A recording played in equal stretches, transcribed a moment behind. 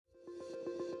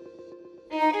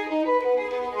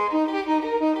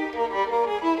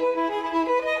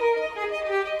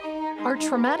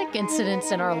traumatic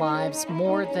incidents in our lives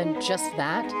more than just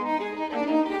that?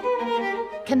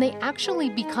 Can they actually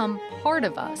become part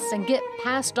of us and get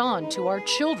passed on to our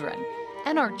children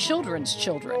and our children's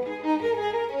children?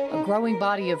 A growing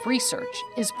body of research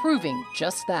is proving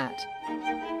just that.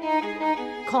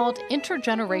 Called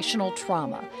intergenerational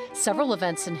trauma, several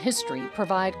events in history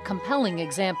provide compelling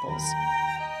examples.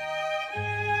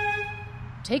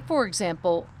 Take, for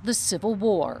example, the Civil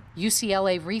War.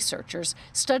 UCLA researchers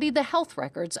studied the health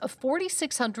records of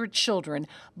 4,600 children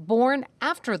born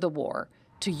after the war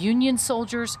to Union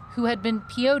soldiers who had been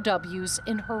POWs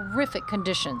in horrific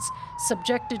conditions,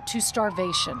 subjected to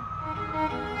starvation.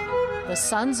 The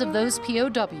sons of those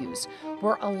POWs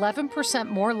were 11%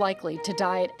 more likely to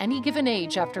die at any given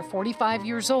age after 45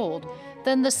 years old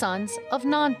than the sons of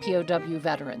non-POW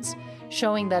veterans,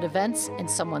 showing that events in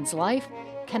someone's life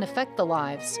can affect the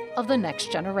lives of the next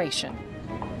generation.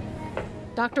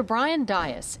 Dr. Brian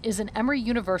Dias is an Emory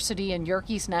University and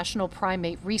Yerkes National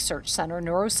Primate Research Center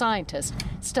neuroscientist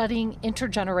studying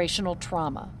intergenerational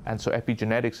trauma. And so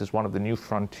epigenetics is one of the new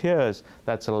frontiers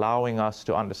that's allowing us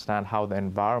to understand how the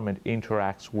environment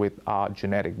interacts with our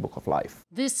genetic book of life.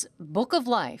 This book of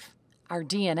life, our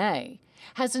DNA,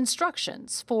 has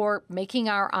instructions for making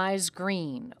our eyes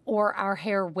green or our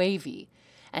hair wavy.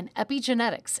 And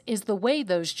epigenetics is the way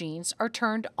those genes are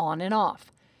turned on and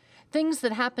off. Things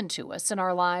that happen to us in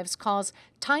our lives cause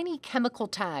tiny chemical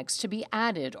tags to be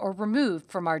added or removed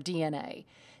from our DNA.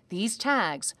 These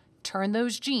tags turn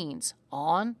those genes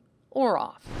on or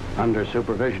off. Under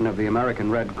supervision of the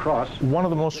American Red Cross. One of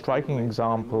the most striking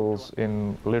examples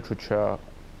in literature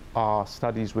are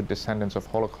studies with descendants of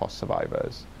Holocaust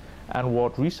survivors. And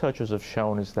what researchers have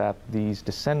shown is that these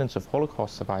descendants of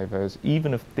Holocaust survivors,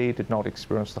 even if they did not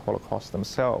experience the Holocaust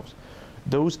themselves,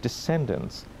 those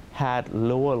descendants had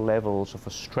lower levels of a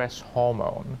stress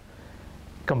hormone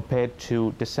compared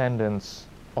to descendants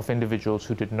of individuals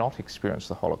who did not experience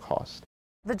the Holocaust.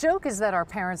 The joke is that our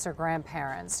parents or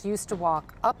grandparents used to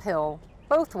walk uphill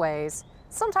both ways,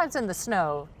 sometimes in the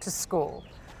snow, to school.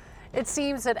 It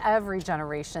seems that every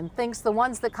generation thinks the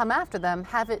ones that come after them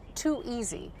have it too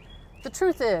easy. The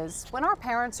truth is, when our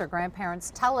parents or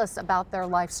grandparents tell us about their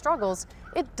life struggles,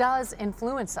 it does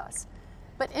influence us.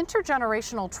 But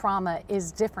intergenerational trauma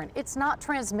is different. It's not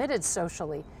transmitted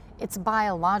socially, it's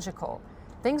biological.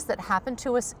 Things that happen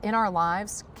to us in our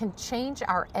lives can change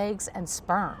our eggs and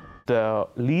sperm. The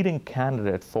leading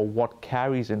candidate for what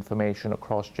carries information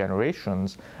across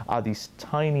generations are these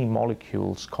tiny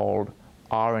molecules called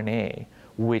RNA,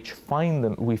 which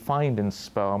we find in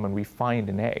sperm and we find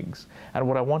in eggs. And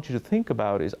what I want you to think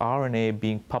about is RNA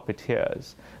being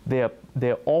puppeteers. They're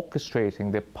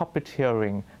orchestrating, they're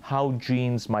puppeteering how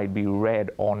genes might be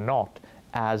read or not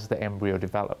as the embryo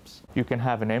develops. You can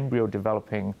have an embryo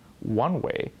developing one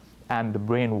way and the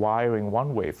brain wiring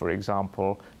one way, for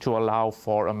example, to allow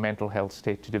for a mental health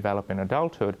state to develop in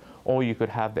adulthood, or you could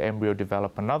have the embryo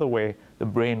develop another way, the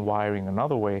brain wiring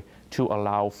another way, to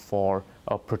allow for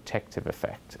a protective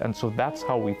effect. And so that's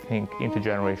how we think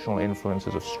intergenerational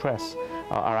influences of stress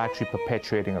are actually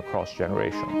perpetuating across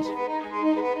generations.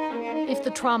 If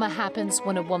the trauma happens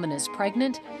when a woman is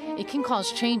pregnant, it can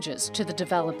cause changes to the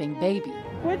developing baby.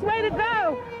 Which way to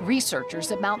go?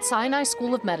 Researchers at Mount Sinai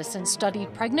School of Medicine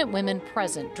studied pregnant women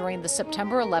present during the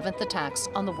September 11th attacks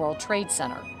on the World Trade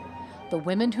Center. The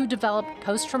women who developed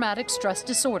post-traumatic stress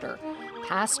disorder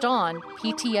passed on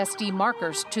PTSD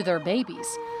markers to their babies,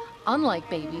 unlike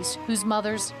babies whose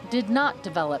mothers did not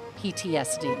develop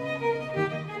PTSD.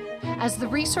 As the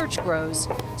research grows,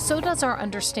 so does our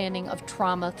understanding of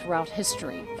trauma throughout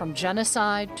history, from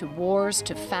genocide to wars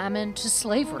to famine to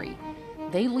slavery.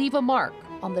 They leave a mark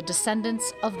on the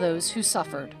descendants of those who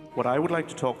suffered. What I would like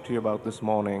to talk to you about this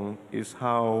morning is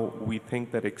how we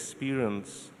think that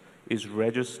experience is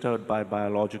registered by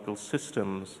biological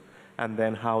systems, and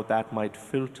then how that might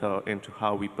filter into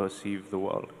how we perceive the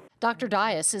world. Dr.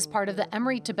 Dias is part of the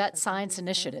Emory Tibet Science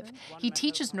Initiative. He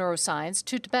teaches neuroscience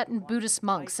to Tibetan Buddhist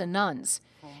monks and nuns.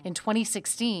 In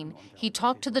 2016, he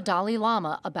talked to the Dalai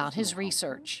Lama about his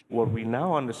research. What we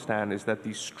now understand is that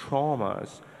these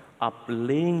traumas are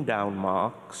laying down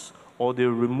marks, or they're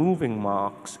removing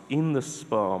marks in the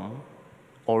sperm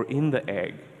or in the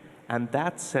egg, and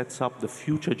that sets up the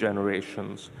future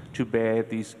generations to bear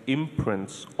these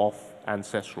imprints of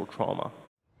ancestral trauma.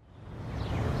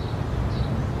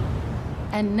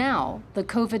 And now, the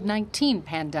COVID-19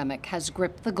 pandemic has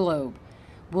gripped the globe.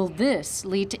 Will this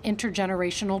lead to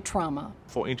intergenerational trauma?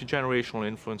 For intergenerational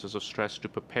influences of stress to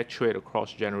perpetuate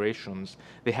across generations,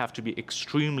 they have to be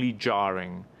extremely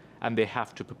jarring, and they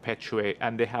have to perpetuate,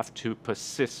 and they have to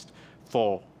persist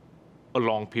for a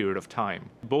long period of time,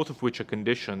 both of which are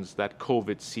conditions that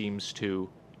COVID seems to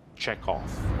check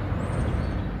off.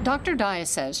 Dr. Dias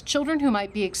says children who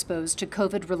might be exposed to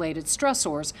COVID-related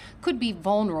stressors could be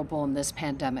vulnerable in this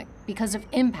pandemic because of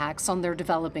impacts on their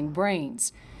developing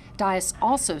brains. Dias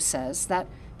also says that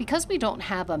because we don't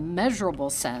have a measurable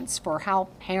sense for how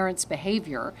parents'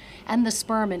 behavior and the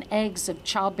sperm and eggs of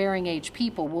childbearing age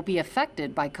people will be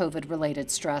affected by COVID-related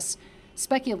stress,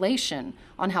 speculation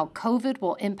on how COVID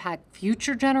will impact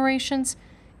future generations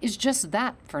is just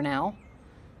that for now.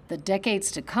 The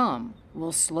decades to come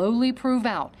will slowly prove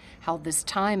out how this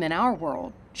time in our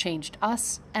world changed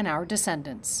us and our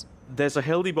descendants. There's a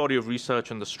healthy body of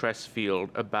research in the stress field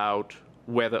about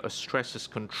whether a stress is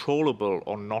controllable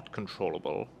or not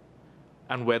controllable,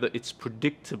 and whether it's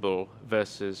predictable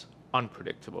versus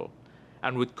unpredictable.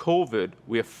 And with COVID,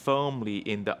 we are firmly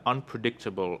in the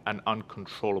unpredictable and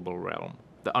uncontrollable realm.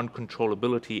 The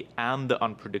uncontrollability and the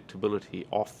unpredictability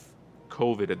of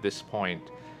COVID at this point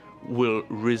will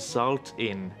result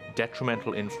in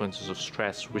detrimental influences of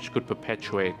stress which could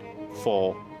perpetuate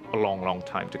for a long, long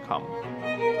time to come.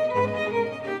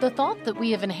 The thought that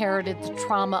we have inherited the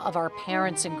trauma of our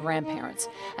parents and grandparents,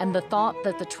 and the thought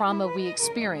that the trauma we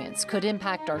experience could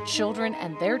impact our children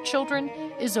and their children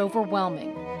is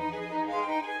overwhelming.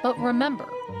 But remember,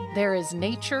 there is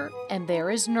nature and there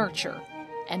is nurture,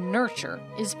 and nurture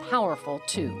is powerful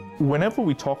too. Whenever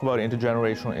we talk about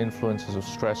intergenerational influences of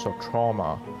stress or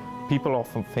trauma, people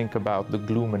often think about the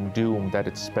gloom and doom that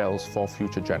it spells for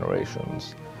future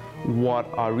generations. What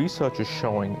our research is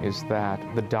showing is that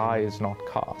the die is not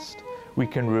cast. We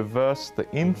can reverse the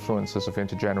influences of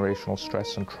intergenerational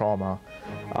stress and trauma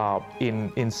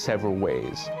in several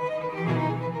ways.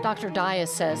 Dr.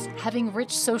 Dias says having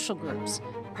rich social groups,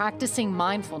 practicing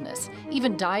mindfulness,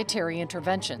 even dietary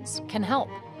interventions can help.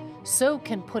 So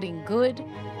can putting good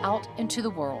out into the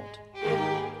world.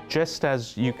 Just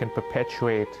as you can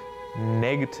perpetuate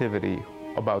negativity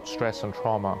about stress and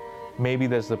trauma, maybe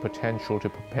there's the potential to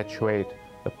perpetuate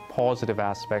the positive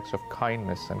aspects of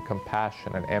kindness and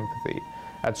compassion and empathy.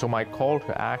 And so my call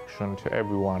to action to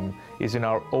everyone is in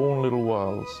our own little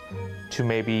worlds to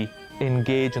maybe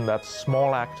engage in that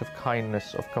small act of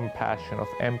kindness, of compassion, of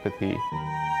empathy.